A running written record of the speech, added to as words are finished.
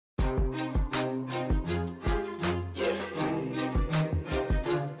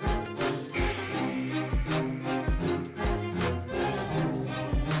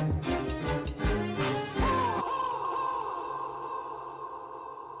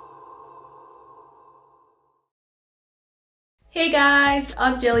Hey guys,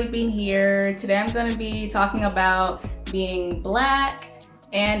 Jelly Bean here. Today I'm going to be talking about being black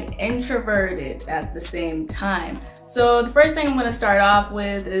and introverted at the same time. So the first thing I'm going to start off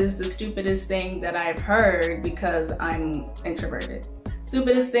with is the stupidest thing that I've heard because I'm introverted.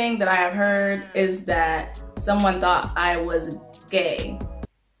 Stupidest thing that I have heard is that someone thought I was gay.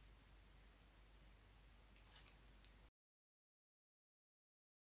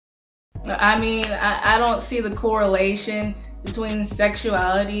 I mean, I don't see the correlation between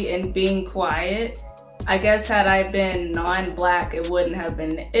sexuality and being quiet. I guess had I been non-black, it wouldn't have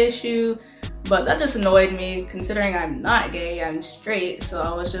been an issue, but that just annoyed me considering I'm not gay, I'm straight, so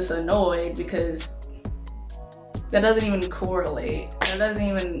I was just annoyed because that doesn't even correlate. That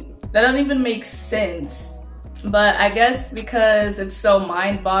doesn't even make sense. But I guess because it's so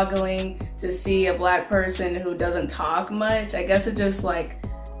mind-boggling to see a black person who doesn't talk much, I guess it just like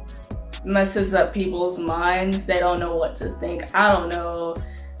messes up people's minds. They don't know what to think. I don't know.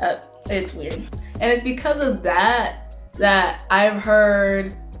 It's weird. And it's because of that I've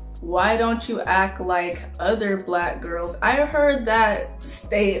heard, why don't you act like other black girls? I heard that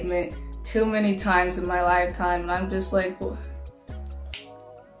statement too many times in my lifetime, and I'm just like, well,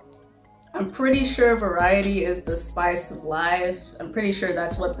 I'm pretty sure variety is the spice of life. I'm pretty sure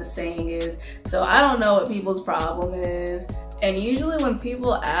that's what the saying is. So I don't know what people's problem is. And usually when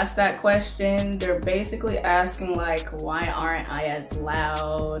people ask that question, they're basically asking like, why aren't I as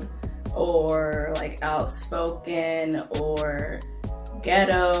loud or like outspoken or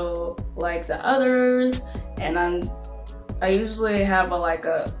ghetto like the others? And I usually have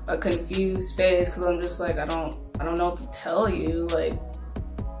a confused face because I'm just like, I don't know what to tell you. Like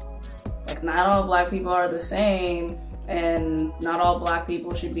not all black people are the same, and not all black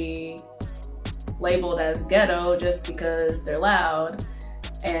people should be labeled as ghetto just because they're loud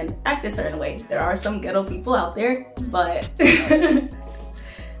and act a certain way. There are some ghetto people out there, but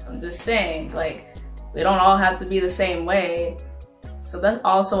I'm just saying, like, we don't all have to be the same way. So that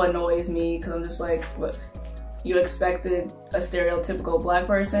also annoys me because I'm just like, what, you expected a stereotypical black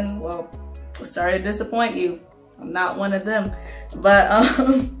person? Well, sorry to disappoint you. I'm not one of them. But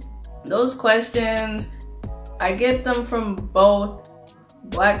those questions, I get them from both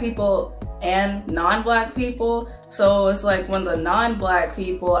black people and non-black people. So it's like when the non-black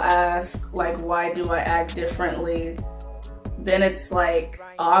people ask like, why do I act differently, then it's like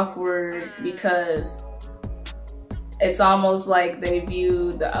awkward because it's almost like they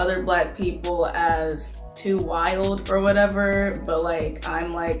view the other black people as too wild or whatever. But like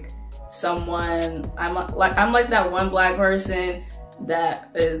I'm like that one black person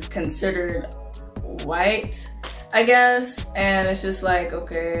that is considered white, I guess, and it's just like,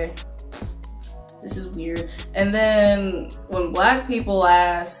 okay, this is weird. And then when black people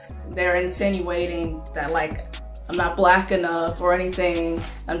ask, they're insinuating that like I'm not black enough or anything.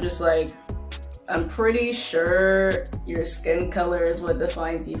 I'm just like, I'm pretty sure your skin color is what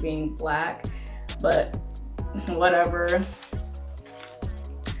defines you being black, but whatever.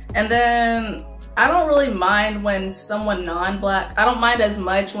 And then I don't really mind when someone non-black, I don't mind as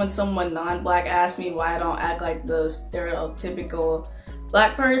much when someone non-black asks me why I don't act like the stereotypical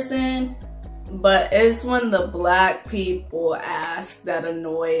black person. But it's when the black people ask that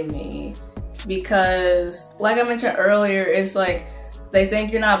annoy me, because like I mentioned earlier, it's like they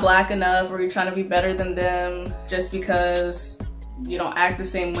think you're not black enough or you're trying to be better than them just because you don't act the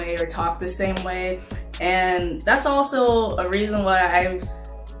same way or talk the same way. And that's also a reason why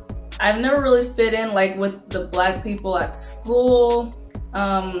I've never really fit in like with the black people at school,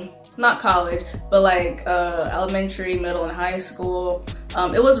 not college, but like elementary, middle, and high school.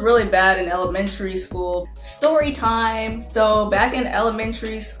 It was really bad in elementary school. Story time. So back in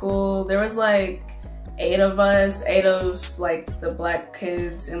elementary school, there was like 8 of us, 8 of like the black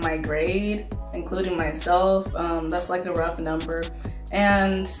kids in my grade, including myself. That's like a rough number.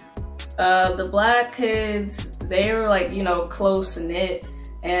 And the black kids, they were like, you know, close knit,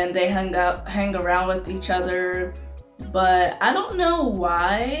 and they hang around with each other. But I don't know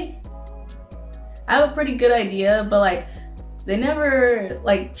why. I have a pretty good idea, but like they never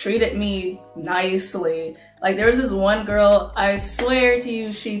like treated me nicely. Like there was this one girl, I swear to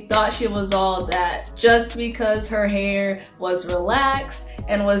you, she thought she was all that just because her hair was relaxed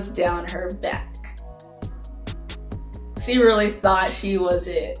and was down her back. She really thought she was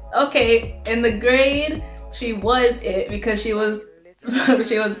it. Okay, in the grade, she was it because she was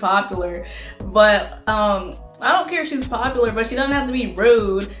she was popular. But I don't care if she's popular, but she doesn't have to be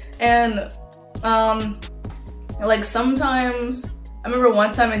rude. And like sometimes, I remember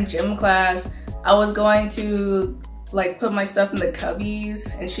one time in gym class, I was going to like put my stuff in the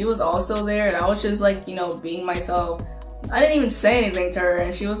cubbies and she was also there, and I was just like, you know, being myself, I didn't even say anything to her,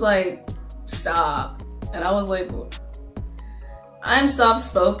 and she was like, stop. And I was like, I'm soft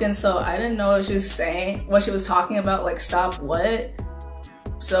spoken, so I didn't know what she was saying, what she was talking about, like stop what?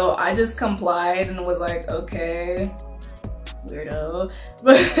 So I just complied and was like, okay, weirdo.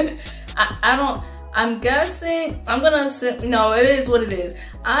 But I'm guessing, I'm gonna say, no, it is what it is.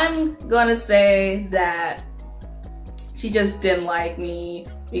 I'm gonna say that she just didn't like me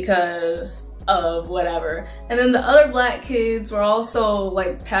because of whatever. And then the other black kids were also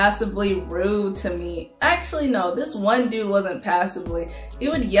like passively rude to me. Actually, no, this one dude wasn't passively. He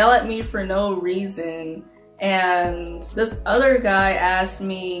would yell at me for no reason. And this other guy asked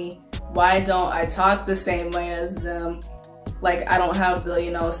me, why don't I talk the same way as them? Like, I don't have the,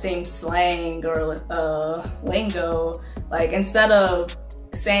 you know, same slang or lingo. Like, instead of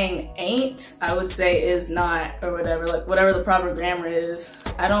saying ain't, I would say is not or whatever, like whatever the proper grammar is.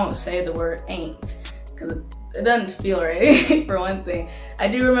 I don't say the word ain't because it doesn't feel right. For one thing, I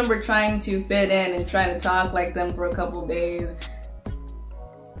do remember trying to fit in and trying to talk like them for a couple days,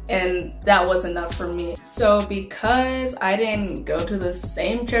 and that was enough for me. So because I didn't go to the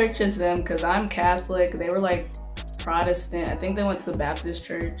same church as them, because I'm Catholic, they were like Protestant, I think they went to the Baptist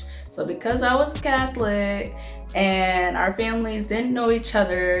church. So because I was Catholic and our families didn't know each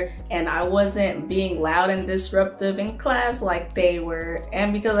other, and I wasn't being loud and disruptive in class like they were,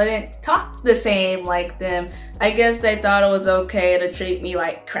 and because I didn't talk the same like them, I guess they thought it was okay to treat me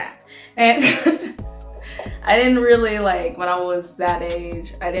like crap. And I didn't really, like, when I was that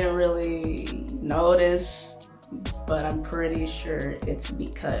age, I didn't really notice, but I'm pretty sure it's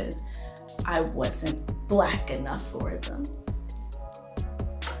because I wasn't black enough for them.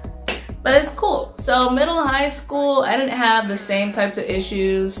 But it's cool. So middle and high school, I didn't have the same types of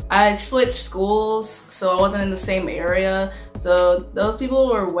issues. I switched schools, so I wasn't in the same area. So those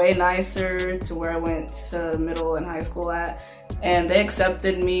people were way nicer to where I went to middle and high school at. And they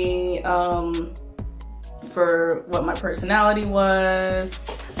accepted me for what my personality was.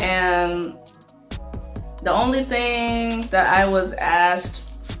 And the only thing that I was asked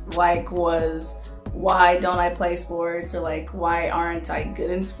like was, why don't I play sports, or like, why aren't I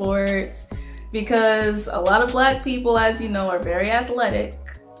good in sports? Because a lot of black people, as you know, are very athletic,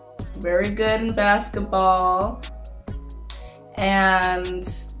 very good in basketball, and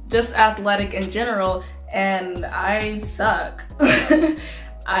just athletic in general, and I suck.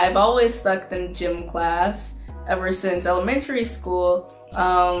 I've always sucked in gym class ever since elementary school.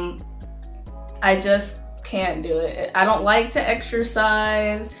 I just can't do it. I don't like to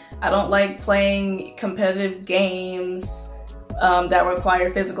exercise. I don't like playing competitive games that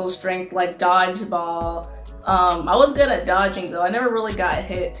require physical strength, like dodgeball. I was good at dodging though. I never really got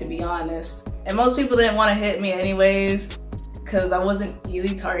hit, to be honest. And most people didn't want to hit me anyways because I wasn't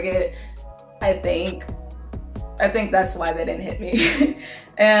easy target, I think. I think that's why they didn't hit me.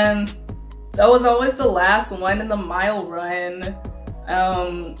 And that was always the last one in the mile run.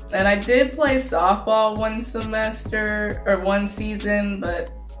 And I did play softball one semester, or one season,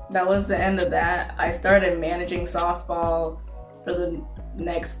 but that was the end of that. I started managing softball for the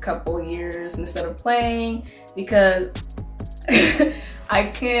next couple years instead of playing because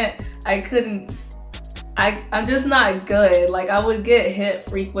I'm just not good. Like, I would get hit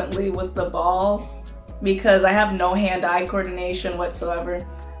frequently with the ball because I have no hand-eye coordination whatsoever.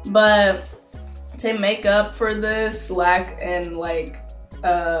 But to make up for this lack in like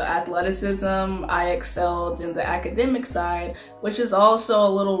athleticism, I excelled in the academic side, which is also a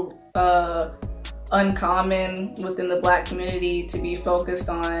little uncommon within the black community, to be focused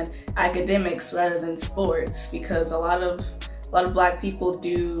on academics rather than sports, because a lot of black people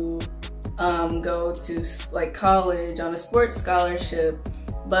do go to like college on a sports scholarship.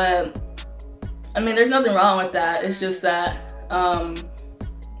 But I mean, there's nothing wrong with that. It's just that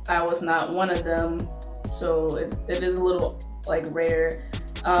I was not one of them, so it is a little like rare.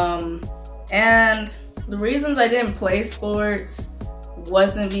 And the reasons I didn't play sports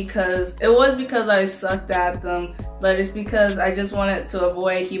wasn't because, it was because I sucked at them, but it's because I just wanted to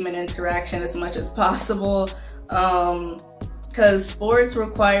avoid human interaction as much as possible. Because sports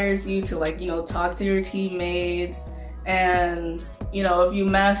requires you to, like, you know, talk to your teammates, and, you know, if you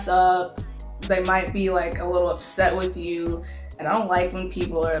mess up, they might be like a little upset with you. And I don't like when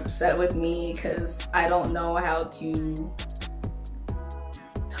people are upset with me because I don't know how to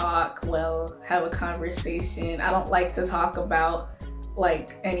talk well, have a conversation. I don't like to talk about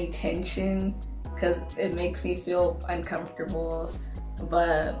like any tension because it makes me feel uncomfortable.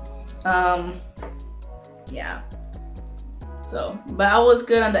 But yeah, so, but I was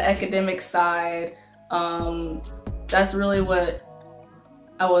good on the academic side. That's really what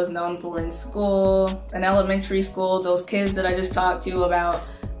I was known for in school. In elementary school, those kids that I just talked to about,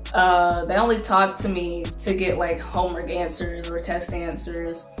 they only talked to me to get like homework answers or test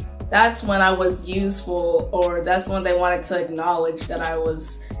answers. That's when I was useful, or that's when they wanted to acknowledge that I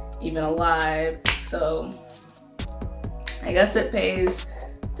was even alive. So I guess it pays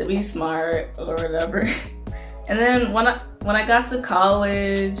to be smart or whatever. And then when I got to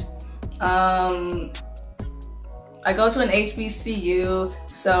college, I go to an HBCU,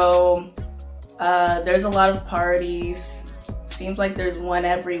 so there's a lot of parties. Seems like there's one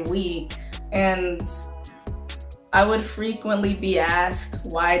every week, and I would frequently be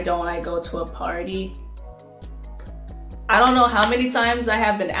asked, why don't I go to a party? I don't know how many times I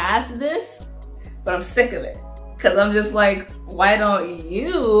have been asked this, but I'm sick of it. Cause I'm just like, why don't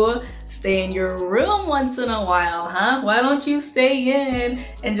you stay in your room once in a while, huh? Why don't you stay in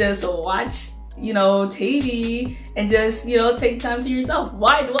and just watch, you know, TV and just, you know, take time to yourself?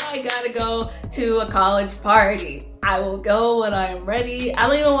 Why do I gotta go to a college party? I will go when I'm ready. I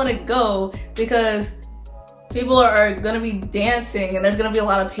don't even want to go because people are gonna be dancing and there's gonna be a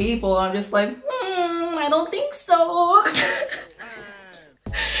lot of people. I'm just like, I don't think so.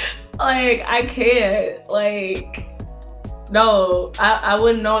 Like, I can't, like, no, I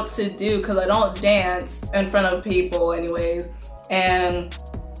wouldn't know what to do because I don't dance in front of people anyways. And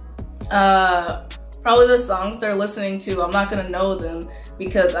probably the songs they're listening to, I'm not gonna know them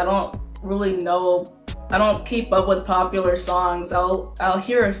because I don't really know, I don't keep up with popular songs. I'll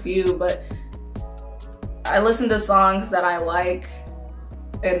hear a few, but I listen to songs that I like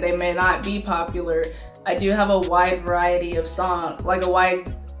and they may not be popular. I do have a wide variety of songs, like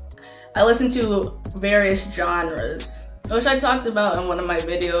I listen to various genres, which I talked about in one of my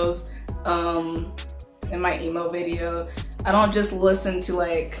videos, in my emo video. I don't just listen to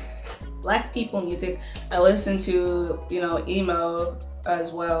like black people music. I listen to, you know, emo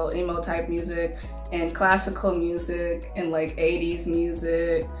as well, emo type music and classical music and like 80s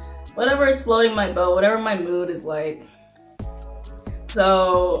music, whatever is floating my boat, whatever my mood is like.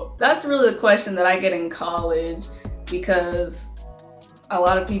 So that's really the question that I get in college, because a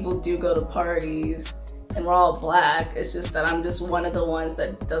lot of people do go to parties and we're all black. It's just that I'm just one of the ones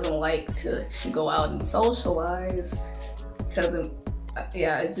that doesn't like to go out and socialize because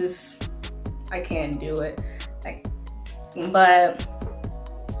yeah, I can't do it. But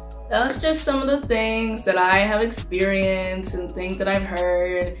that's just some of the things that I have experienced and things that I've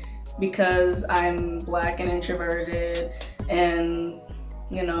heard because I'm black and introverted and,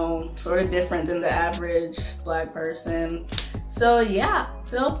 you know, sort of different than the average black person. So yeah,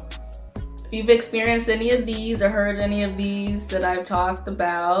 so if you've experienced any of these or heard any of these that I've talked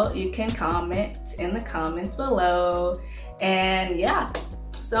about, you can comment in the comments below. And yeah,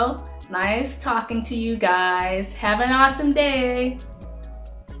 so nice talking to you guys. Have an awesome day.